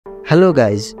Hello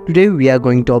guys, today we are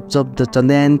going to observe the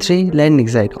Chandrayaan-3 landing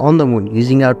site on the moon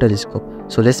using our telescope.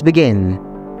 So let's begin.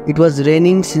 It was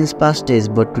raining since past days,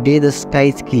 but today the sky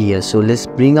is clear, so let's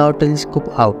bring our telescope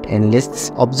out and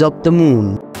let's observe the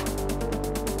moon.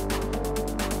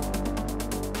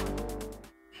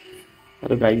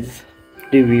 Hello guys,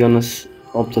 today we gonna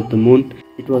observe the moon.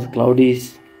 It was cloudy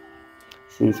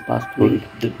since past week,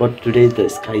 but today the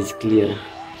sky is clear.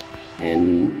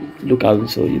 And look, I will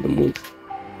show you the moon.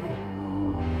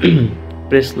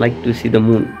 Press like to see the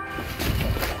moon.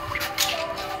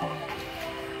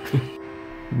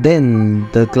 Then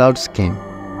the clouds came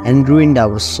and ruined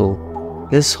our show.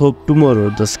 Let's hope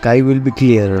tomorrow the sky will be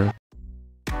clearer.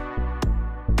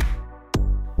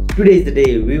 Today is the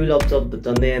day we will observe the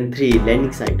Chandrayaan-3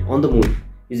 landing site on the moon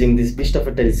using this beast of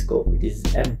a telescope. It is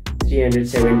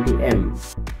F370M.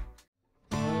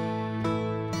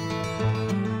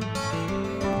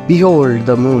 Behold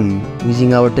the moon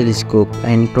using our telescope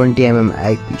and 20mm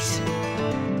eyepiece.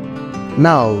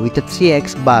 Now with a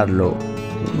 3x Barlow,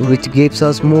 which gives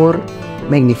us more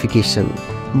magnification,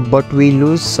 but we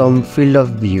lose some field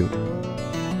of view.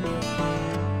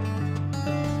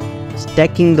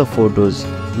 Stacking the photos,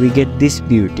 we get this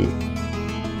beauty.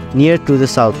 Near to the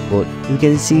South Pole, you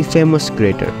can see famous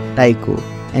crater Tycho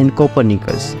and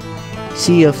Copernicus,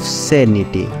 Sea of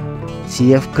Serenity,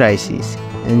 Sea of Crisis,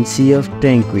 and Sea of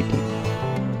Tranquility.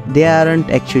 They aren't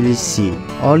actually sea,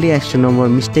 only astronomers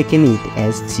mistaken it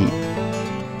as sea.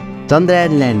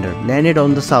 Chandrayaan lander landed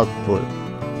on the South Pole.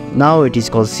 Now it is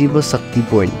called Shiva Shakti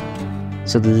Point.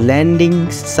 So the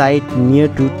landing site near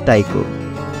to Tycho.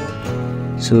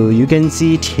 So you can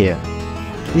see it here.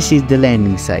 This is the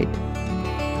landing site.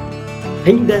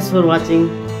 Thank you guys for watching.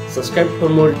 Subscribe for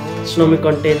more astronomy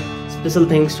content. Special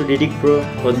thanks to Didict Pro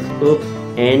for this book,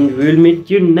 and we will meet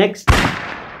you next time.